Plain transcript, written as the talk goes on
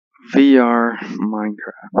VR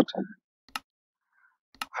Minecraft.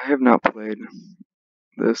 I have not played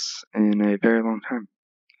this in a very long time.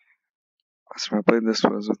 Last time I played this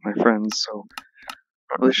was with my friends, so I'm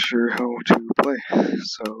not really sure how to play.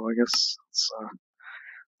 So I guess let's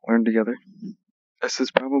learn together. This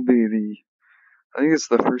is probably I think it's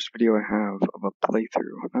the first video I have of a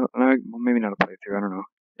playthrough. Well, maybe not a playthrough, I don't know.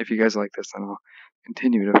 If you guys like this, then I'll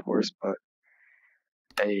continue it, of course, but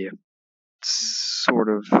a sort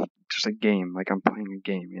of just a game, like I'm playing a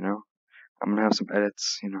game, you know? I'm gonna have some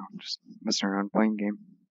edits, you know, just messing around playing a game.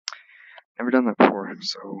 Never done that before,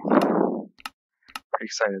 so pretty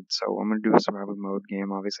excited. So I'm gonna do a survival mode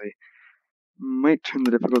game, obviously. Might turn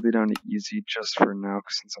the difficulty down to easy just for now,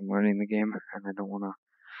 since I'm learning the game and I don't wanna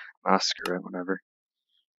master it, whatever.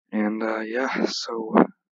 And yeah, so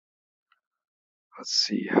let's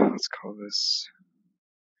see, let's call this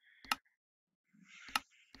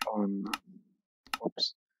fun.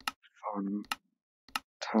 Whoops, fun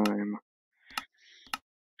time.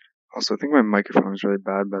 Also, I think my microphone is really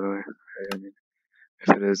bad, by the way. I mean,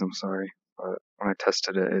 if it is, I'm sorry. But when I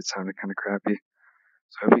tested it, it sounded kind of crappy.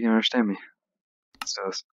 So I hope you can understand me. Let's do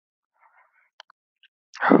this.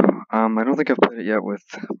 I don't think I've played it yet with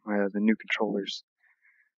the new controllers.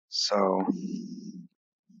 So, oh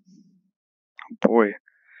boy.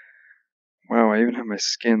 Wow, I even have my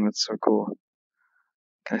skin. That's so cool.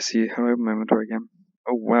 Can I see? How do I open my inventory again?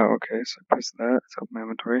 Oh wow, okay, so I press that to open my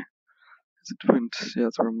inventory. Is it different? Yeah,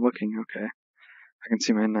 that's where I'm looking, okay. I can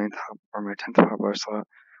see my 10th hotbar slot.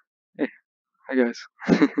 Hey, hi guys.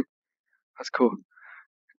 That's cool.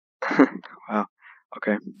 Wow,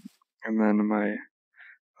 okay. And then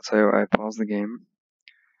let's say I pause the game.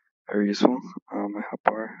 Very useful. My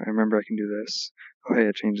hotbar. I remember I can do this. Oh hey,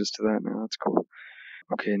 it changes to that now, that's cool.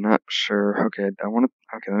 Okay, not sure. Okay,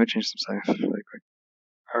 okay, let me change some settings really quick.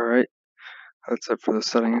 Alright, that's it for the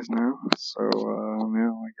settings now. So,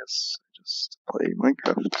 now I guess I just play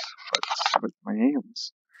Minecraft, but with my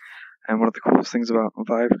hands. And one of the coolest things about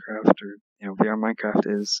Vivecraft, or, VR Minecraft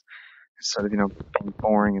is, instead of, being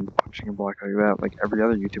boring and punching a block like that, like every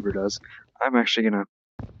other YouTuber does, I'm actually gonna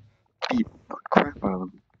beat the crap out of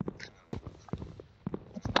them.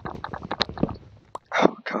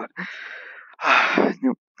 Oh, God.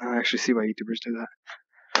 No, I actually see why YouTubers do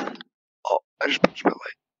that. Oh, I just punched my leg.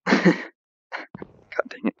 God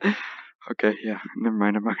dang it. Okay, yeah, never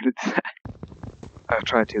mind, I'm not gonna do that. I'll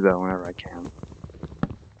try to, though, whenever I can.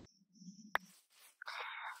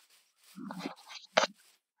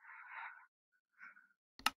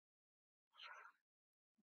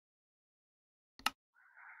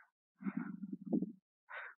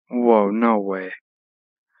 Whoa, no way.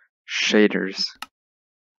 Shaders.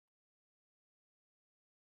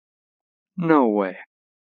 No way.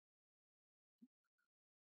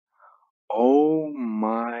 Oh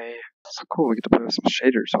my. So cool, we get to play with some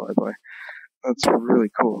shaders while I play. That's really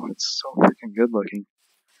cool. It's so freaking good looking.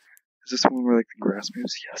 Is this one where, like, the grass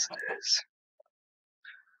moves? Yes, it is.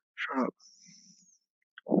 Shut up.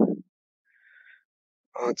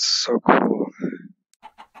 Oh, it's so cool.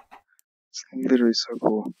 It's literally so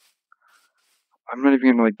cool. I'm not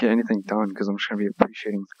even gonna, like, get anything done because I'm just gonna be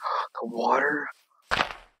appreciating the water.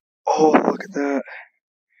 Oh, look at that.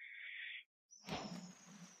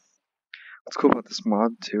 What's cool about this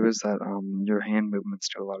mod, too, is that, your hand movements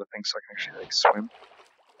do a lot of things, so I can actually, like, swim.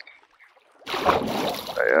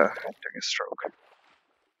 Doing a stroke.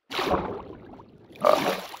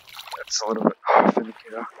 It's a little bit finicky,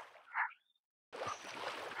 though.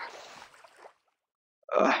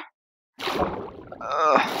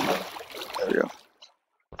 There we go.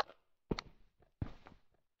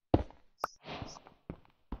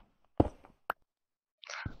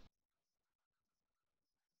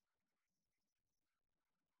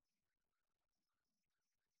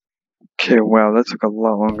 Okay, wow, that took a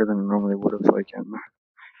lot longer than it normally would have, like, in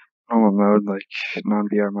normal mode, like,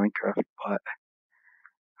 non-VR Minecraft, but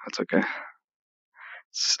that's okay.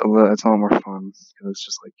 It's a lot more fun, because it's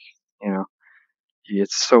just like,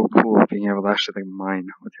 it's so cool being able to actually, like, mine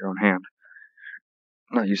with your own hand.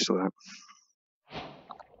 I'm not used to that.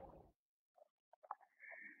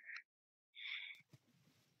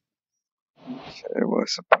 Okay, well, I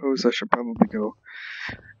suppose I should probably go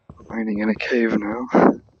mining in a cave now.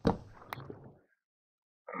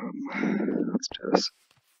 Let's do this.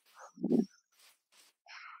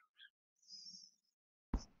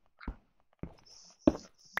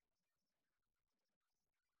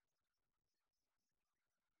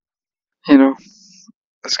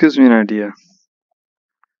 This gives me an idea.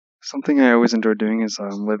 Something I always enjoy doing is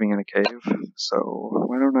living in a cave, so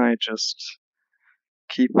why don't I just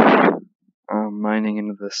keep mining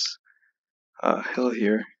into this hill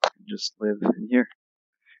here, just live in here.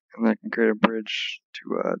 And then I can create a bridge to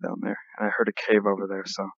down there. And I heard a cave over there,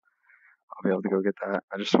 so I'll be able to go get that.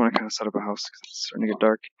 I just want to kind of set up a house because it's starting to get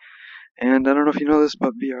dark. And I don't know if you know this,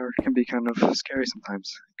 but VR can be kind of scary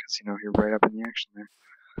sometimes because, you know, you're right up in the action there.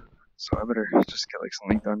 So I better just get like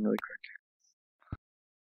something done really quick.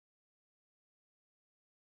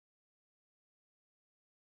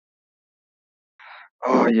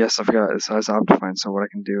 Oh yes, I forgot. It's size Optifine, so what I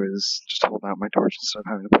can do is just hold out my torch instead of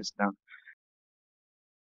having to place it down.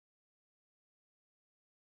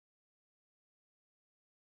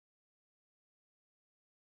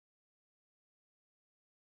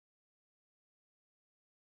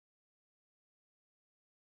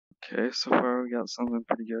 Okay, so far we got something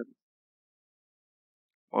pretty good.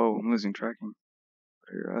 Whoa, I'm losing tracking.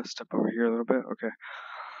 Better step over here a little bit. Okay,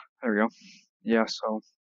 there we go. Yeah, so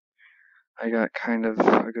I got kind of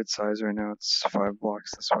a good size right now. It's 5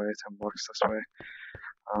 blocks this way, 10 blocks this way.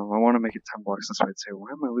 I want to make it 10 blocks this way too.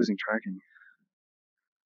 Why am I losing tracking?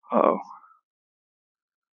 Uh-oh.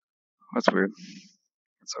 That's weird.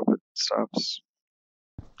 Let's hope it stops.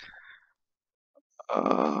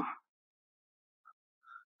 Uh,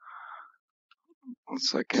 1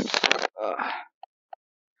 second.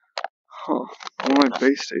 Huh. One of my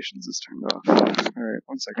base stations is turned off. Alright,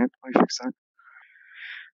 1 second. Let me fix that.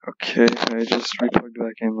 Okay, I just replugged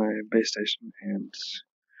back in my base station and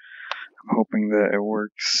I'm hoping that it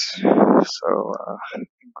works. So, I think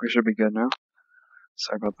we should be good now.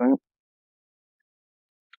 Sorry about that.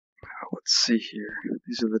 Let's see here.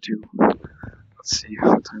 These are the two. Let's see,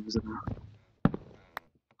 what time is it now?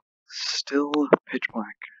 Still pitch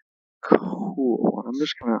black. Cool. I'm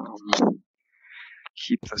just gonna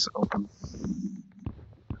keep this open.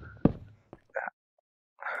 That.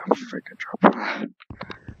 Frick, I dropped that.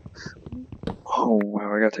 Oh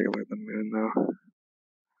wow, I gotta take a look at the moon now.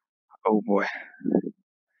 Oh boy.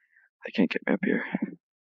 They can't get me up here.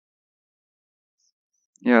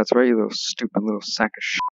 Yeah, that's right, you little stupid little sack of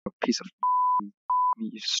shit. A piece of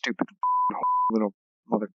meat, you stupid little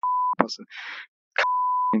mother pussy.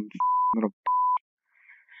 Little.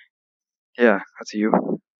 Yeah, that's you.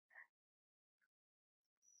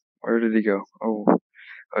 Where did he go? Oh,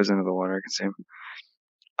 I was into the water, I can see him.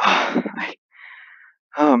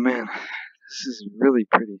 Oh man, this is really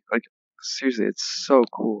pretty. Like, seriously, it's so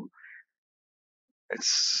cool. It's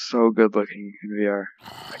so good looking in VR.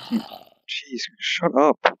 I can't. Jeez, shut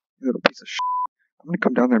up, you little piece of shit. I'm gonna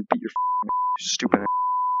come down there and beat your stupid ass.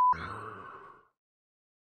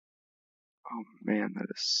 Oh man, that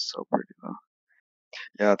is so pretty though.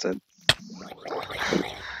 Yeah, that's it.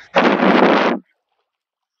 I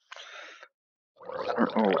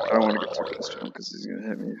don't want to get too close to him because he's gonna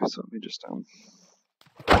hit me. So let me just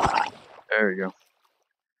There you go.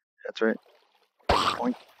 That's right.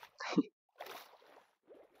 Boink.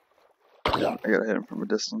 I gotta hit him from a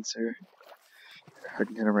distance here. I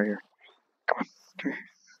can hit him right here. Come on, come here.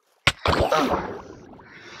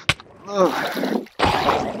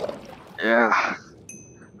 Yeah,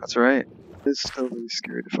 that's right. It's still really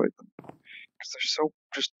scary to fight them because they're so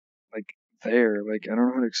just like there. Like I don't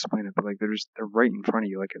know how to explain it, but like they're right in front of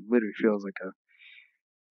you. Like it literally feels like a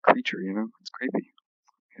creature. You know, it's creepy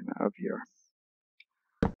in VR.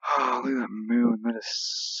 Oh, look at that moon. That is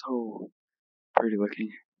so pretty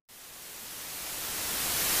looking.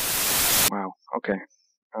 Wow. Okay.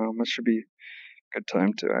 That should be a good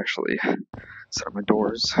time to actually set up my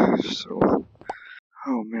doors. So,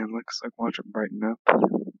 oh man, looks like watch it brighten up.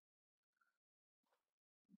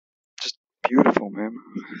 Just beautiful, man.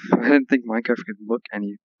 I didn't think Minecraft could look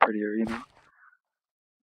any prettier, you know?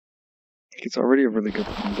 It's already a really good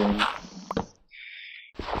looking game.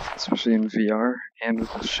 Especially in VR and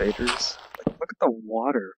with the shaders. Like, look at the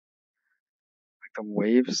water. Like the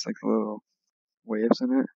waves, like the little waves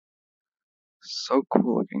in it. So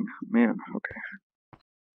cool looking. Man, okay.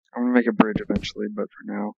 I'm gonna make a bridge eventually, but for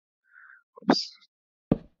now. Oops.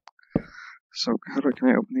 So, can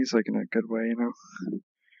I open these like in a good way, you know?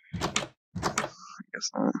 I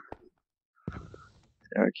guess not.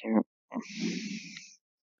 Yeah, I can't.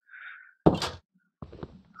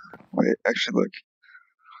 Wait, actually, look.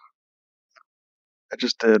 I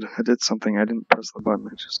just did. I did something. I didn't press the button.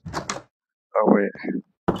 I just. Oh, wait.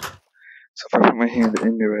 So if I put my hand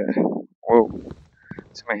into it. Whoa.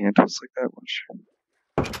 See my hand twists like that? Watch.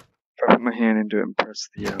 If I put my hand into it and press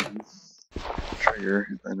the trigger,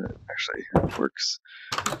 then it actually works.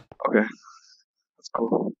 Okay. That's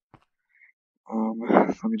cool.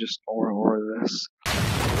 Let me just aura this.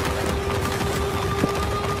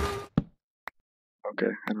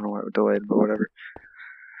 Okay, I don't know why it was delayed, but whatever.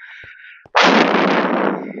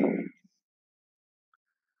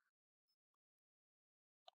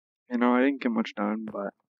 I didn't get much done,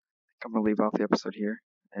 but I'm gonna leave off the episode here.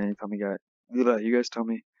 And you guys tell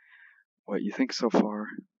me what you think so far,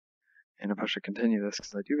 and if I should continue this,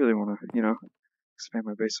 because I do really want to, expand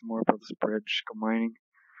my base some more, build this bridge, go mining,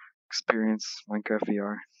 experience Minecraft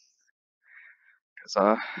VR,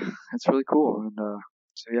 because it's really cool. And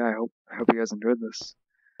so yeah, I hope you guys enjoyed this,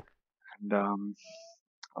 and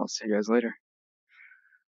I'll see you guys later.